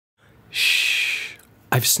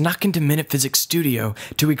I've snuck into Minute Physics Studio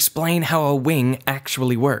to explain how a wing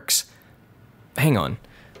actually works. Hang on.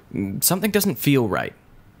 Something doesn't feel right.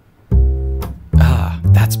 Ah,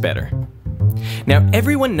 that's better. Now,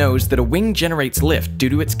 everyone knows that a wing generates lift due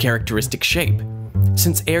to its characteristic shape.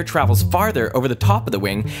 Since air travels farther over the top of the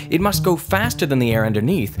wing, it must go faster than the air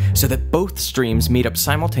underneath so that both streams meet up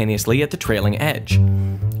simultaneously at the trailing edge.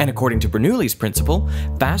 And according to Bernoulli's principle,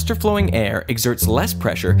 faster flowing air exerts less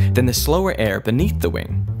pressure than the slower air beneath the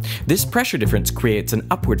wing. This pressure difference creates an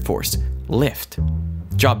upward force, lift.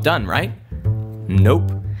 Job done, right?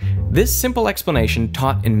 Nope. This simple explanation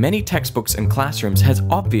taught in many textbooks and classrooms has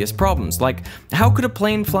obvious problems, like how could a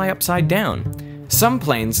plane fly upside down? Some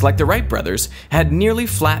planes, like the Wright brothers, had nearly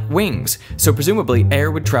flat wings, so presumably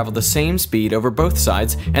air would travel the same speed over both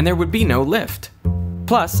sides and there would be no lift.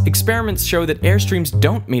 Plus, experiments show that air streams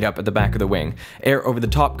don't meet up at the back of the wing. Air over the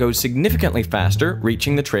top goes significantly faster,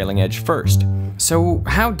 reaching the trailing edge first. So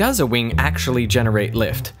how does a wing actually generate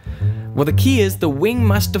lift? Well, the key is the wing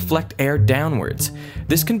must deflect air downwards.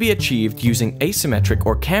 This can be achieved using asymmetric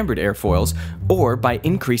or cambered airfoils, or by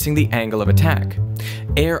increasing the angle of attack.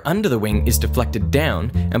 Air under the wing is deflected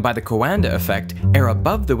down, and by the Coanda effect, air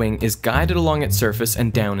above the wing is guided along its surface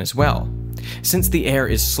and down as well. Since the air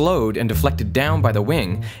is slowed and deflected down by the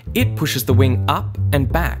wing, it pushes the wing up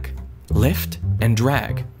and back, lift and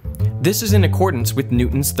drag. This is in accordance with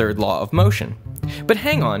Newton's third law of motion. But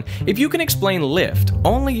hang on, if you can explain lift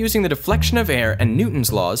only using the deflection of air and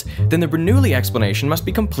Newton's laws, then the Bernoulli explanation must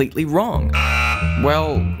be completely wrong.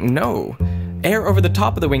 Well, no. Air over the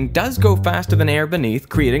top of the wing does go faster than air beneath,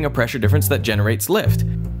 creating a pressure difference that generates lift.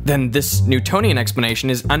 Then this Newtonian explanation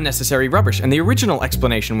is unnecessary rubbish, and the original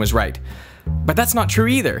explanation was right. But that's not true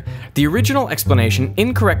either. The original explanation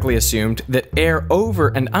incorrectly assumed that air over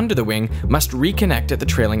and under the wing must reconnect at the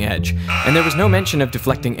trailing edge, and there was no mention of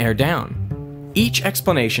deflecting air down. Each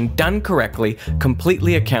explanation done correctly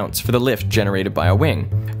completely accounts for the lift generated by a wing.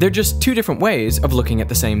 They're just two different ways of looking at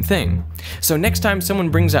the same thing. So next time someone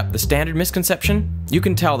brings up the standard misconception, you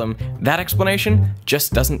can tell them that explanation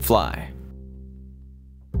just doesn't fly.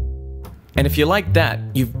 And if you like that,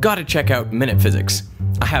 you've got to check out Minute Physics.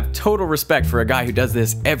 I have total respect for a guy who does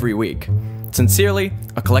this every week. Sincerely,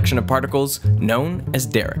 a collection of particles known as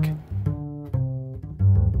Derek.